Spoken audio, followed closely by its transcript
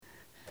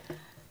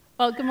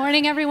Well, good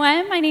morning,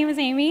 everyone. My name is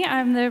Amy.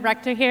 I'm the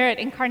rector here at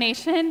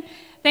Incarnation.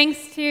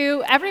 Thanks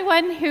to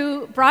everyone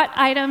who brought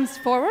items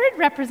forward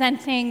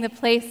representing the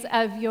place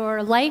of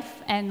your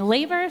life and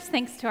labors.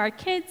 Thanks to our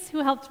kids who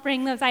helped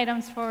bring those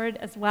items forward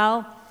as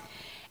well.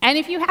 And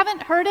if you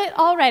haven't heard it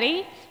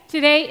already,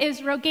 today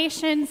is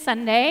Rogation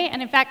Sunday,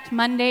 and in fact,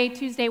 Monday,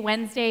 Tuesday,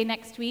 Wednesday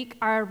next week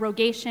are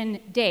Rogation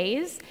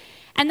days.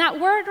 And that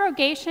word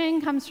rogation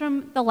comes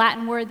from the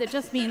Latin word that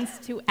just means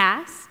to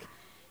ask.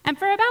 And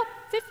for about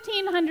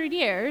 1,500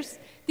 years,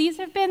 these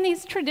have been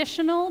these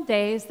traditional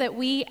days that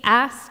we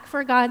ask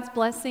for God's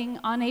blessing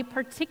on a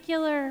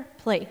particular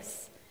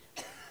place.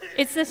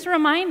 It's this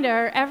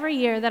reminder every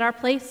year that our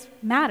place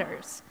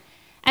matters.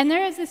 And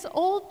there is this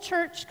old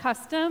church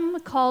custom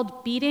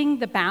called beating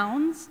the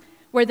bounds,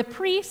 where the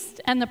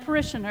priest and the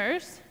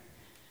parishioners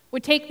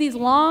would take these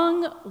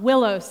long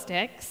willow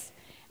sticks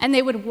and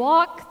they would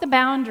walk the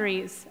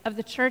boundaries of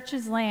the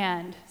church's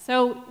land.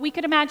 So we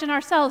could imagine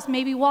ourselves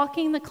maybe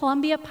walking the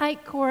Columbia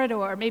Pike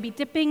corridor, maybe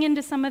dipping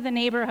into some of the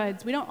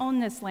neighborhoods. We don't own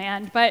this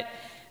land, but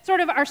sort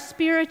of our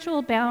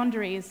spiritual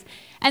boundaries.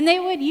 And they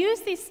would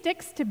use these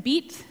sticks to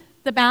beat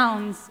the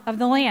bounds of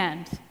the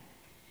land.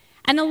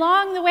 And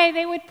along the way,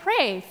 they would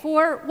pray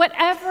for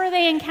whatever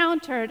they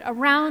encountered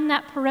around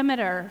that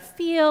perimeter,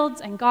 fields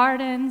and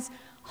gardens,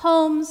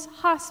 homes,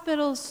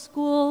 hospitals,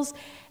 schools,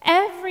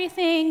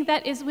 everything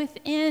that is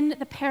within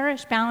the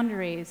parish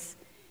boundaries.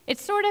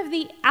 It's sort of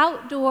the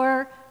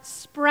outdoor,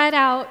 spread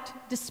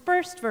out,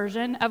 dispersed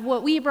version of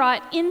what we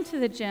brought into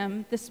the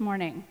gym this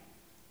morning.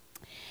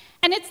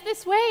 And it's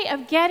this way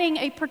of getting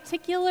a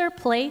particular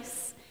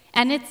place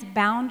and its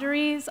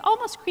boundaries,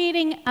 almost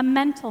creating a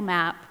mental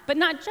map, but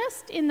not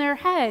just in their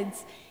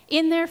heads,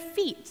 in their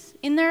feet,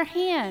 in their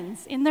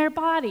hands, in their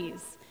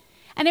bodies.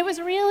 And it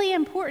was really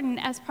important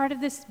as part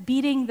of this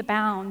beating the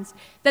bounds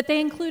that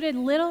they included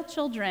little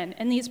children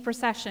in these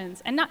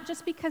processions, and not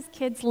just because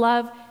kids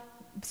love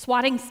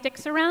swatting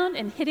sticks around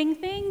and hitting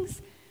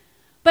things,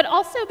 but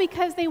also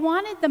because they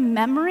wanted the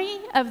memory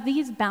of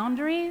these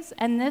boundaries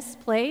and this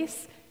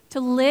place to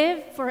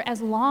live for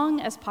as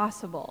long as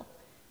possible.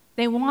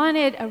 They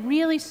wanted a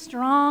really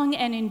strong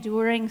and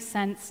enduring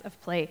sense of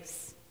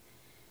place.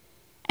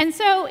 And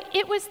so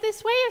it was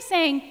this way of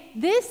saying,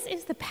 this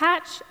is the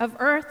patch of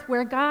earth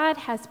where God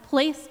has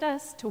placed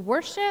us to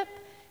worship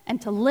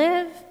and to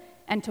live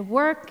and to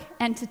work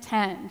and to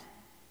tend.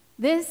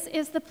 This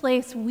is the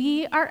place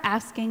we are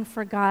asking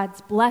for God's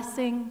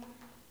blessing.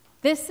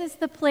 This is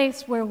the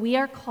place where we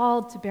are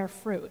called to bear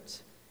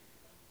fruit.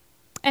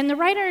 And the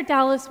writer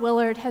Dallas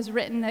Willard has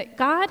written that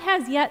God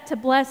has yet to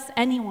bless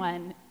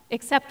anyone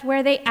except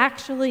where they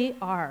actually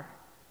are.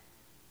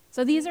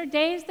 So these are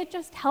days that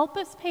just help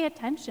us pay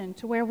attention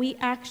to where we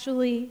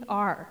actually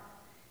are.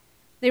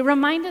 They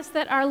remind us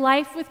that our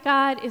life with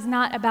God is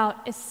not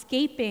about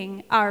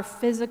escaping our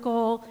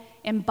physical,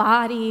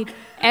 embodied,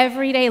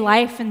 everyday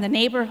life in the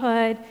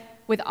neighborhood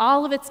with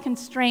all of its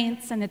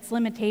constraints and its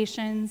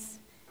limitations.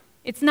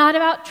 It's not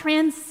about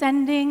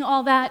transcending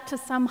all that to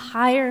some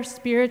higher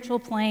spiritual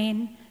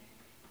plane.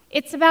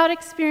 It's about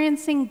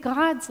experiencing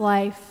God's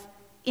life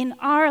in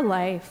our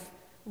life,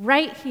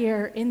 right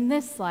here in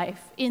this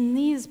life, in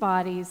these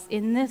bodies,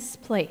 in this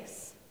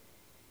place.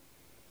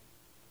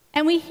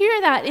 And we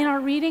hear that in our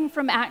reading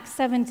from Acts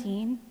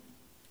 17,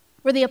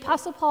 where the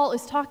Apostle Paul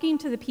is talking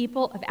to the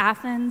people of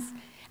Athens.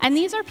 And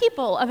these are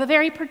people of a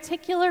very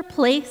particular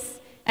place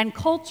and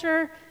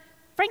culture.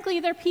 Frankly,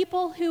 they're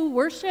people who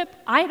worship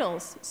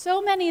idols,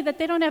 so many that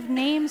they don't have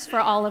names for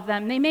all of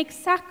them. They make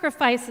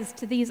sacrifices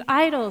to these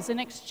idols in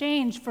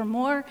exchange for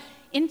more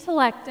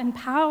intellect and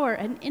power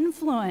and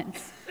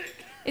influence.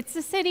 It's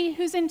a city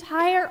whose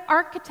entire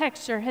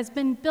architecture has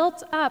been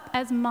built up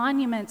as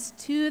monuments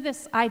to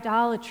this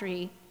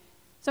idolatry.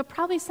 So it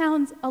probably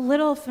sounds a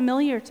little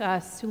familiar to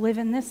us who live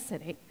in this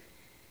city.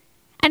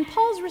 And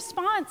Paul's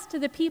response to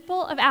the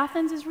people of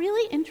Athens is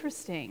really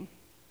interesting.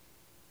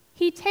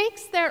 He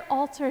takes their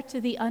altar to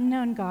the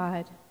unknown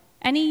God,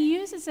 and he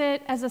uses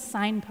it as a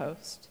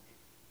signpost.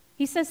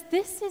 He says,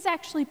 this is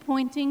actually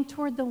pointing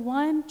toward the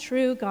one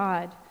true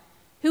God,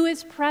 who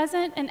is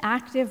present and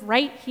active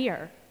right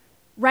here,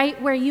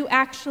 right where you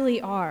actually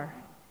are.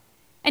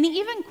 And he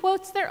even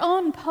quotes their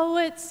own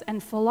poets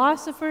and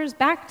philosophers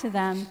back to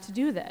them to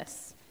do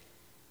this.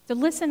 So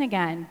listen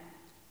again.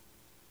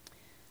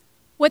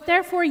 What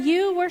therefore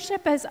you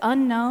worship as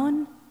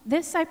unknown,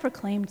 this I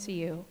proclaim to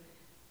you.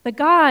 The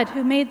God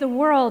who made the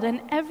world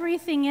and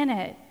everything in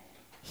it,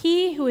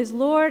 he who is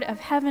Lord of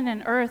heaven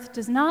and earth,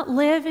 does not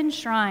live in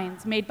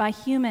shrines made by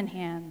human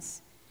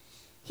hands.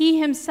 He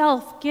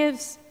himself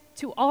gives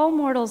to all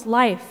mortals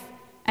life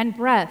and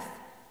breath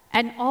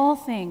and all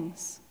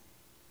things.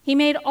 He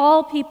made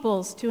all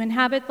peoples to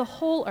inhabit the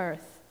whole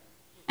earth,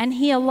 and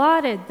he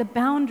allotted the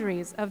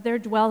boundaries of their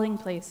dwelling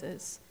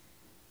places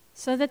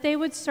so that they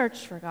would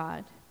search for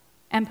God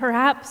and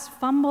perhaps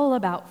fumble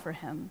about for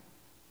him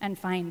and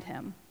find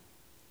him.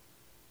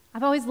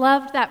 I've always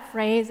loved that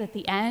phrase at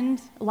the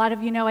end. A lot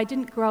of you know I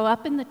didn't grow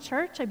up in the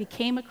church. I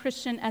became a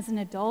Christian as an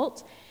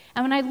adult.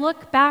 And when I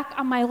look back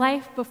on my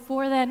life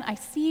before then, I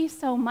see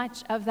so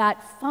much of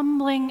that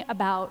fumbling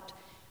about,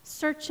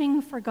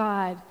 searching for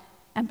God,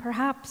 and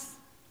perhaps,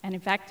 and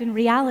in fact, in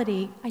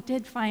reality, I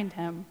did find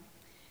him.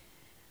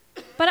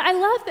 But I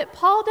love that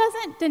Paul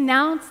doesn't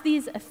denounce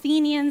these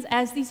Athenians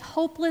as these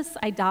hopeless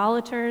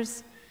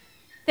idolaters.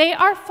 They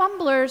are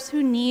fumblers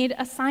who need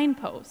a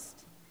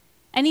signpost.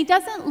 And he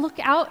doesn't look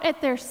out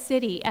at their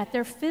city, at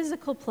their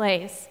physical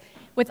place,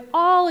 with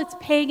all its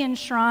pagan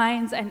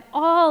shrines and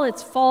all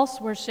its false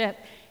worship,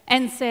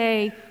 and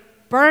say,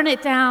 burn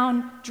it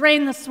down,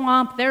 drain the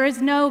swamp, there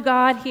is no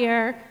God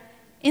here.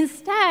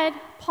 Instead,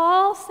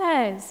 Paul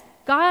says,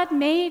 God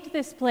made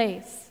this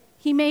place.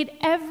 He made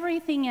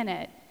everything in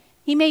it.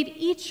 He made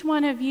each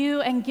one of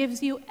you and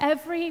gives you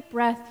every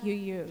breath you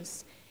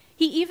use.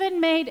 He even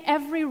made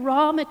every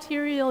raw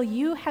material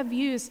you have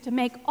used to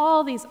make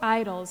all these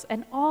idols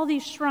and all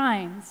these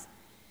shrines.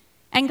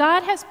 And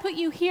God has put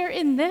you here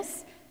in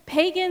this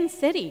pagan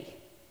city.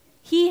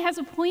 He has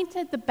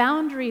appointed the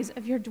boundaries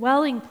of your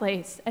dwelling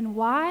place. And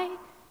why?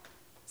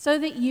 So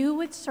that you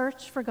would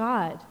search for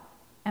God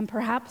and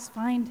perhaps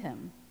find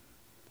him.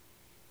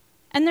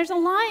 And there's a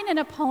line in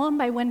a poem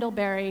by Wendell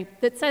Berry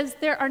that says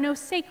there are no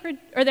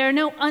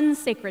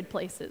unsacred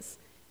places.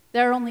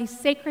 There are only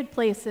sacred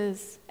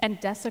places and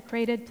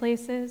desecrated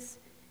places.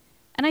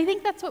 And I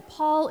think that's what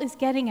Paul is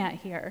getting at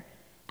here.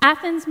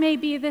 Athens may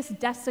be this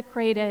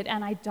desecrated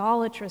and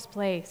idolatrous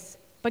place,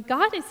 but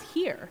God is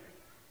here.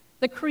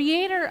 The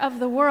creator of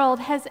the world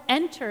has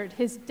entered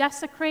his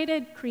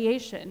desecrated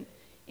creation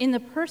in the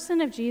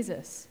person of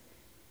Jesus.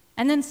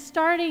 And then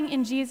starting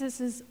in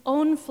Jesus'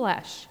 own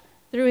flesh,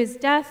 through his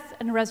death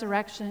and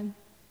resurrection,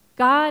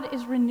 God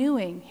is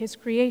renewing his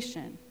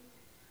creation.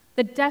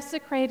 The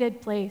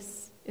desecrated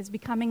place is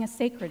becoming a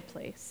sacred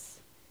place.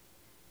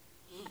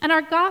 And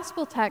our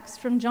gospel text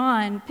from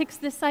John picks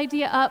this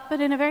idea up,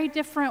 but in a very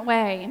different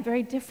way, in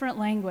very different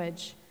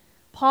language.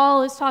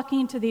 Paul is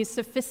talking to these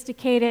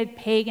sophisticated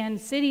pagan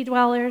city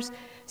dwellers,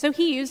 so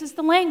he uses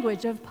the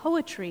language of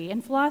poetry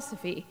and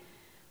philosophy.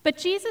 But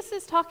Jesus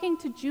is talking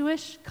to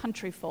Jewish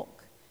country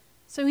folk,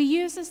 so he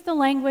uses the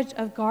language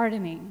of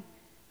gardening,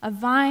 of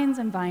vines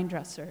and vine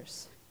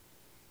dressers.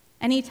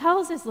 And he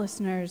tells his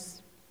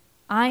listeners,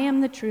 I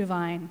am the true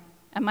vine,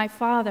 and my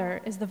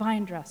Father is the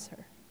vine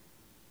dresser.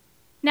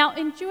 Now,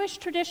 in Jewish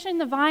tradition,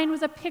 the vine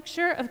was a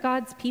picture of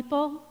God's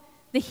people.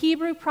 The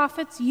Hebrew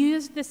prophets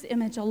used this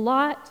image a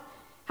lot,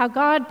 how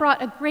God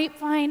brought a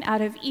grapevine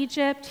out of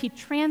Egypt, he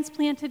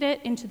transplanted it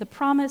into the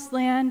promised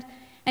land,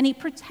 and he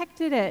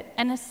protected it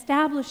and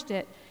established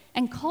it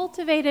and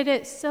cultivated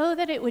it so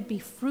that it would be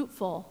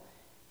fruitful,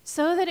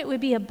 so that it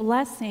would be a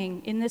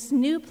blessing in this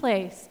new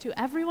place to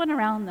everyone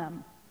around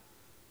them.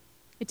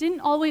 It didn't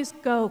always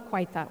go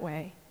quite that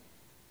way.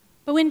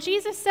 But when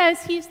Jesus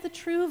says he's the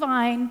true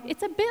vine,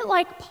 it's a bit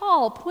like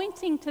Paul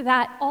pointing to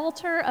that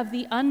altar of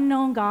the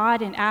unknown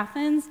God in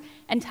Athens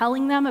and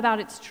telling them about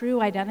its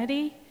true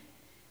identity.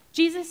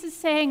 Jesus is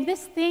saying,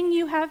 this thing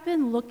you have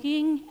been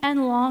looking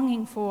and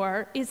longing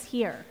for is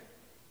here,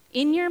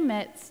 in your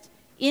midst,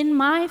 in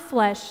my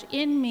flesh,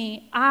 in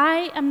me.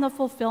 I am the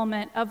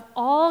fulfillment of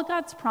all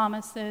God's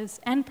promises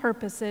and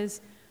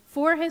purposes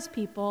for his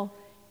people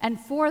and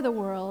for the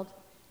world.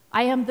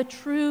 I am the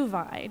true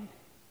vine.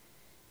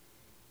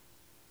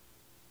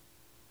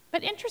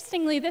 But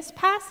interestingly, this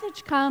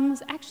passage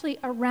comes actually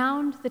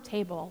around the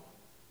table.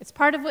 It's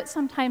part of what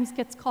sometimes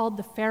gets called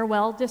the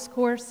farewell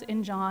discourse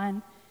in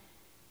John.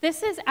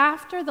 This is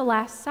after the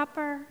Last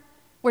Supper,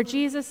 where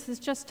Jesus has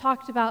just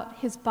talked about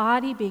his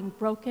body being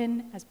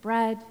broken as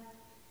bread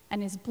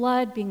and his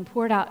blood being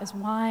poured out as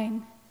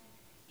wine.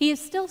 He is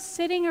still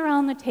sitting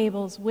around the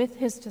tables with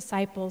his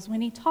disciples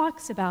when he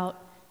talks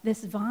about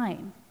this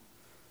vine.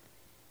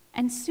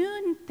 And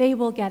soon they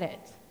will get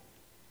it.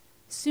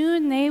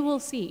 Soon they will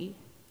see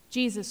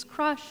Jesus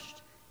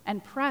crushed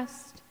and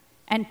pressed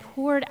and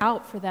poured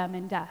out for them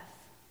in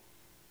death.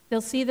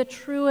 They'll see the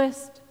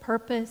truest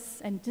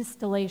purpose and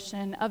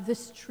distillation of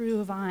this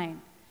true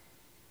vine.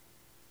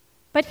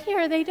 But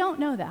here they don't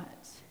know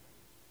that.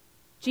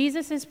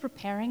 Jesus is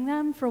preparing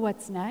them for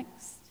what's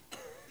next.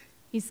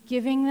 He's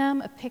giving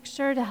them a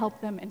picture to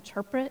help them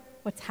interpret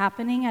what's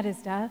happening at his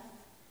death.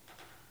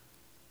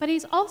 But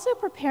he's also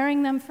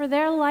preparing them for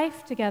their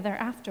life together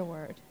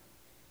afterward,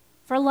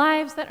 for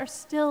lives that are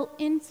still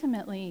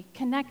intimately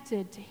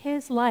connected to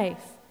his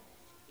life,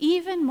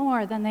 even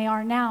more than they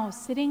are now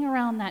sitting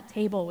around that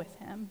table with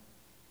him.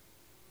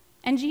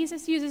 And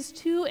Jesus uses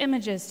two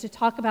images to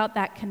talk about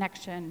that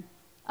connection,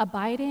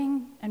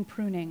 abiding and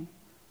pruning.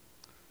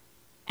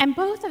 And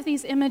both of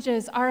these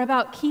images are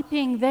about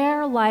keeping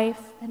their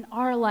life and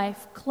our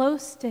life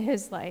close to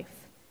his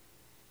life.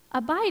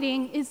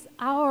 Abiding is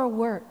our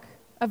work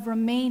of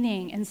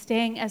remaining and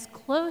staying as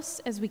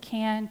close as we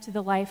can to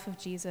the life of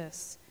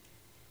Jesus.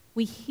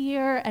 We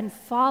hear and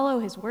follow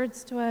his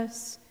words to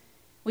us.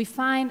 We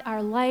find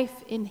our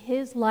life, in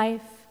his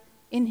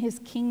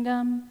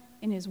kingdom,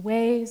 in his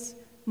ways,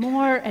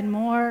 more and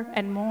more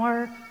and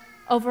more,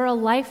 over a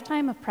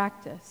lifetime of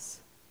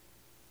practice.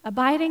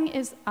 Abiding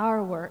is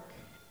our work.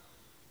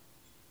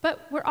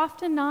 But we're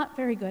often not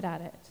very good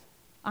at it.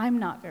 I'm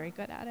not very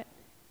good at it.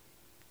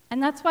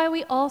 And that's why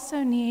we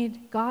also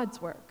need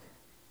God's work.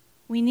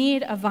 We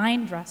need a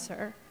vine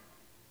dresser.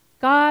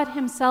 God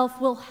himself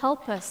will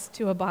help us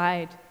to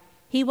abide.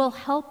 He will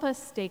help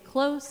us stay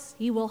close.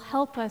 He will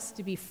help us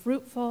to be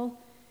fruitful.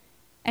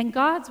 And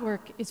God's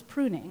work is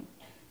pruning.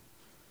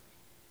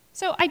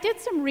 So I did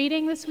some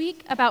reading this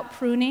week about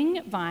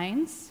pruning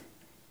vines.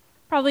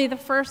 Probably the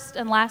first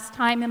and last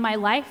time in my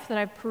life that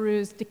I've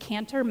perused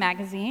Decanter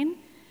magazine.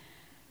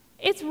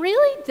 It's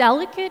really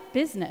delicate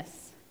business.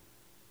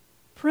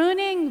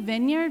 Pruning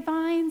vineyard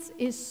vines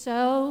is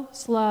so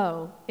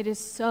slow. It is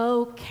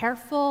so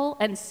careful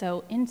and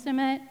so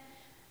intimate.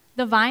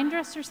 The vine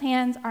dresser's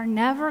hands are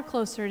never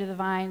closer to the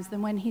vines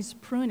than when he's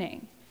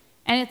pruning.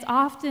 And it's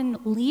often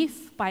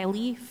leaf by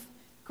leaf,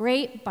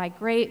 grape by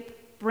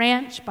grape,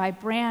 branch by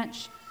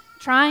branch,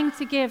 trying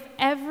to give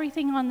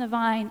everything on the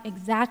vine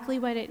exactly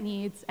what it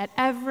needs at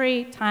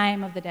every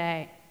time of the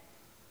day.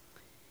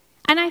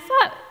 And I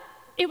thought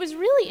it was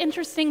really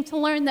interesting to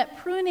learn that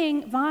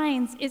pruning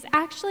vines is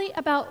actually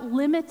about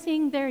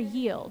limiting their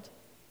yield.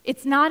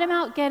 It's not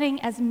about getting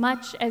as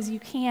much as you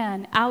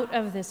can out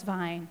of this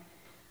vine.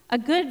 A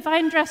good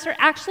vine dresser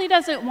actually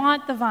doesn't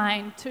want the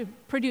vine to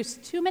produce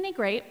too many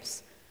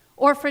grapes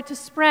or for it to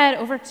spread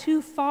over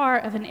too far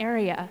of an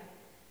area.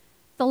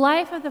 The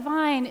life of the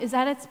vine is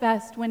at its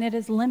best when it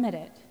is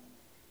limited.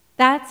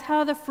 That's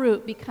how the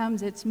fruit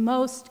becomes its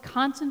most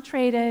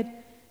concentrated,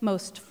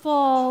 most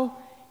full,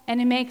 and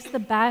it makes the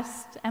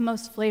best and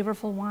most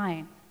flavorful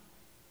wine.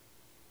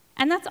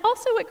 And that's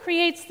also what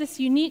creates this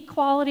unique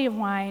quality of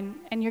wine,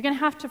 and you're going to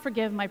have to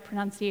forgive my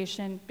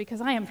pronunciation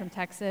because I am from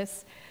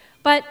Texas,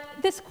 but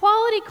this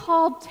quality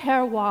called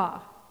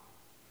terroir.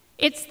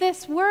 It's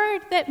this word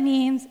that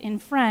means, in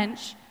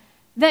French,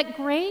 that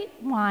great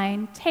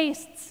wine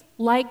tastes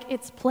like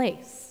its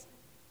place.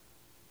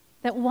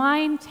 That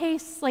wine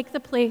tastes like the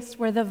place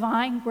where the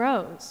vine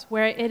grows,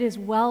 where it is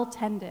well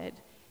tended.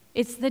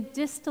 It's the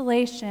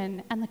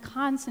distillation and the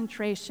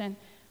concentration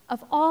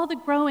of all the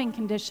growing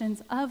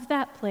conditions of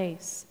that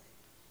place.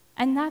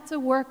 And that's a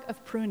work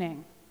of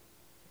pruning.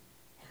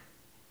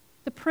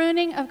 The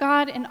pruning of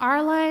God in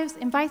our lives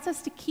invites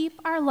us to keep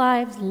our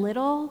lives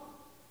little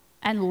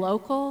and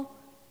local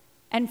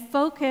and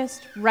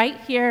focused right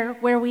here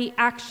where we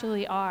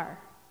actually are.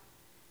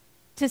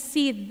 To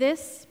see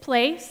this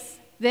place,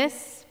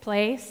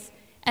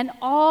 and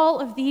all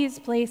of these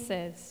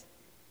places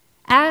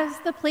as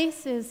the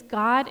places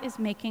God is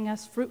making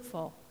us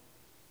fruitful.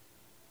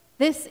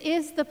 This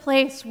is the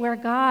place where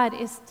God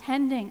is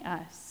tending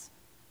us,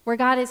 where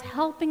God is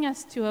helping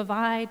us to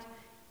abide,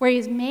 where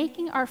He's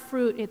making our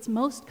fruit its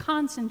most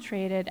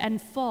concentrated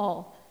and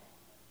full.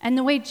 And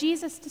the way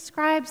Jesus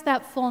describes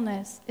that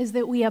fullness is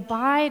that we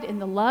abide in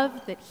the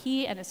love that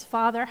He and His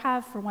Father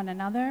have for one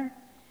another,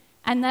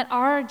 and that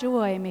our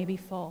joy may be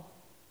full.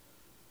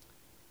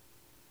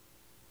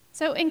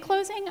 So in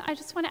closing, I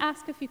just want to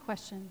ask a few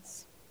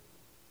questions.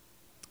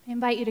 I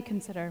invite you to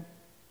consider.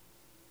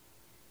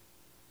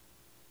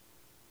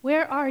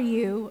 Where are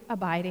you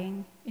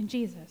abiding in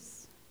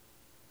Jesus?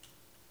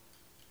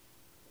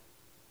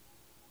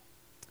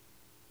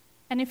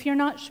 And if you're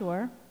not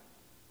sure,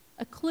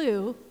 a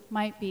clue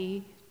might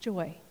be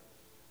joy.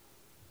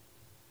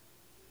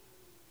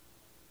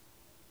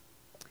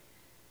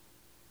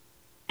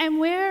 And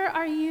where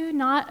are you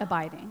not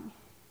abiding?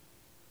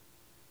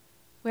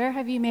 Where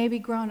have you maybe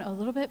grown a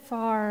little bit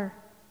far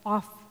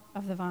off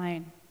of the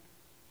vine?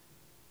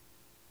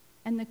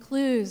 And the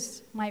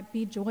clues might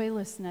be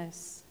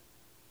joylessness,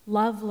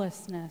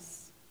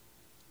 lovelessness,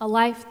 a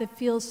life that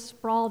feels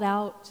sprawled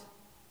out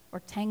or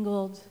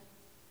tangled.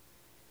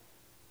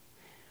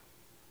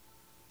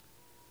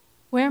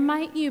 Where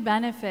might you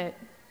benefit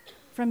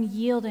from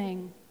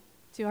yielding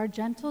to our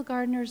gentle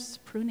gardener's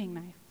pruning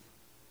knife?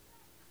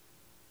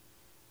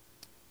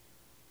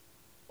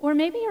 Or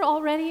maybe you're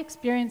already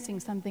experiencing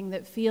something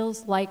that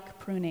feels like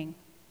pruning.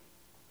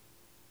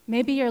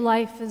 Maybe your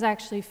life is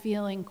actually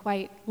feeling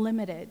quite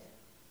limited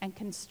and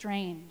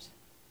constrained.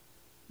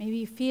 Maybe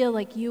you feel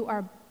like you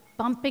are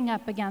bumping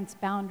up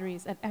against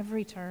boundaries at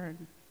every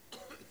turn.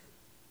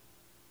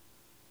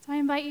 So I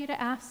invite you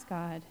to ask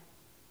God,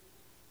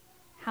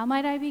 how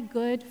might I be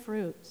good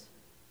fruit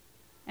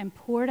and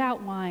poured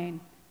out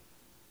wine,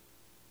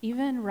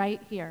 even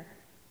right here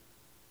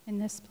in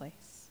this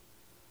place?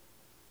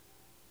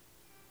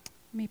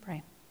 Let me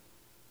pray.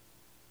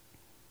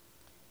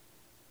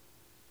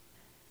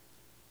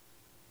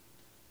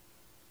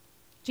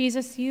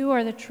 Jesus, you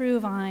are the true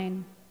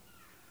vine.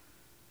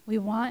 We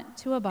want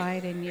to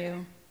abide in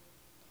you.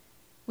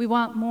 We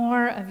want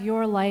more of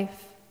your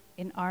life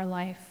in our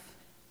life.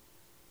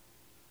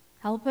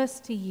 Help us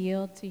to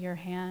yield to your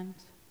hand.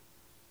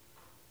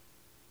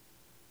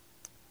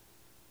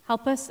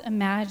 Help us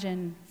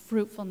imagine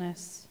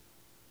fruitfulness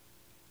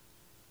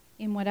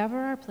in whatever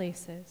our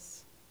place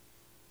is.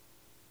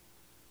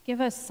 Give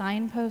us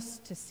signposts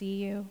to see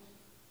you.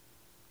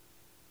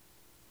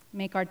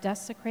 Make our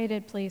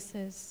desecrated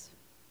places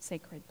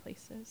sacred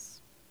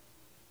places.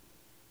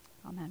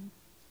 Amen.